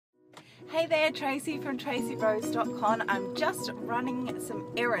Hey there, Tracy from tracyrose.com. I'm just running some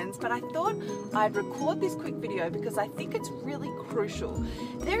errands, but I thought I'd record this quick video because I think it's really crucial.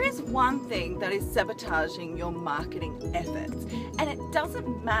 There is one thing that is sabotaging your marketing efforts, and it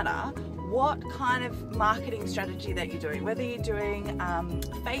doesn't matter what kind of marketing strategy that you're doing, whether you're doing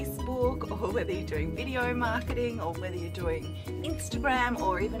Facebook, or whether you're doing video marketing, or whether you're doing Instagram,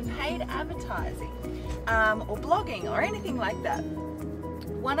 or even paid advertising, or blogging, or anything like that.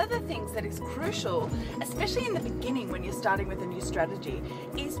 One of the things that is crucial, especially in the beginning when you're starting with a new strategy,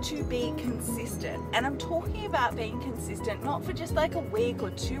 is to be consistent. And I'm talking about being consistent not for just like a week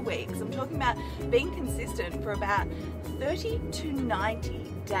or 2 weeks. I'm talking about being consistent for about 30 to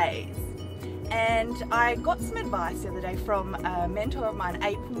 90 days. And I got some advice the other day from a mentor of mine,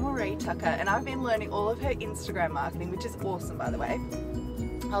 April Marie Tucker, and I've been learning all of her Instagram marketing, which is awesome, by the way.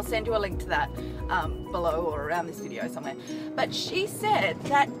 I'll send you a link to that below or around this video somewhere. But she said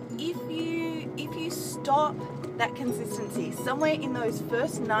that if you stop that consistency somewhere in those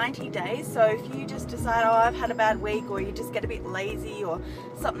first 90 days, so if you just decide, oh, I've had a bad week, or you just get a bit lazy or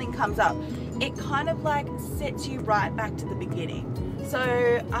something comes up, it kind of like sets you right back to the beginning. So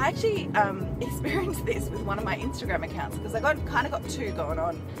I actually experienced this with one of my Instagram accounts because I kind of got two going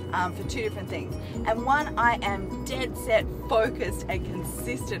on for two different things. And one I am dead set focused and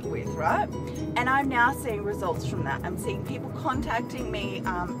consistent with, right? And I'm now seeing results from that. I'm seeing people contacting me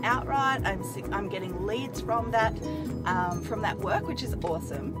outright. I'm getting leads from that work, which is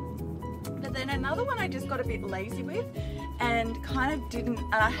awesome. But then another one I just got a bit lazy with and kind of didn't,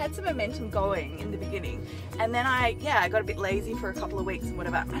 and I had some momentum going in the beginning, and then I got a bit lazy for a couple of weeks and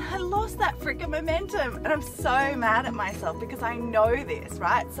whatever, and I lost that freaking momentum, and I'm so mad at myself because I know this,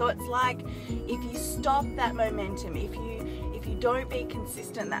 right? So it's like, if you stop that momentum, if you don't be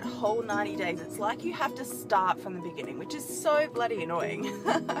consistent that whole 90 days, it's like you have to start from the beginning, which is so bloody annoying.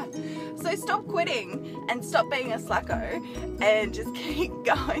 So stop quitting and stop being a slacko and just keep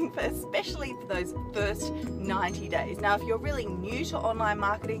going, especially for those first 90 days. Now, if you're really new to online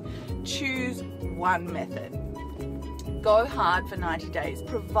marketing, choose one method. Go hard for 90 days.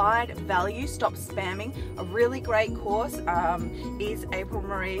 Provide value. Stop spamming. A really great course is April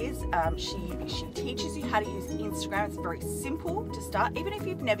Marie's. She teaches you how to use Instagram. It's very simple to start, even if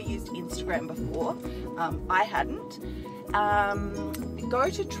you've never used Instagram before. I hadn't. Go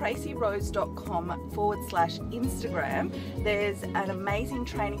to tracyrose.com/Instagram. There's an amazing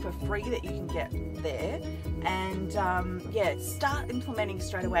training for free that you can get there, and yeah, start implementing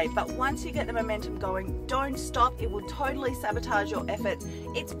straight away. But once you get the momentum going, don't stop. It will totally sabotage your efforts.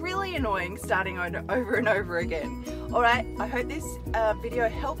 It's really annoying starting over and over again. All right, I hope this video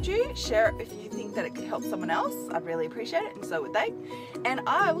helped you. Share it if you think that it could help someone else. I'd really appreciate it, and so would they. And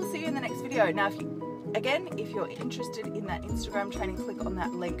I will see you in the next video. Now, if you're interested in that Instagram training, click on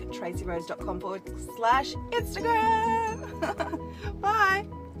that link, tracyrose.com/Instagram. Bye.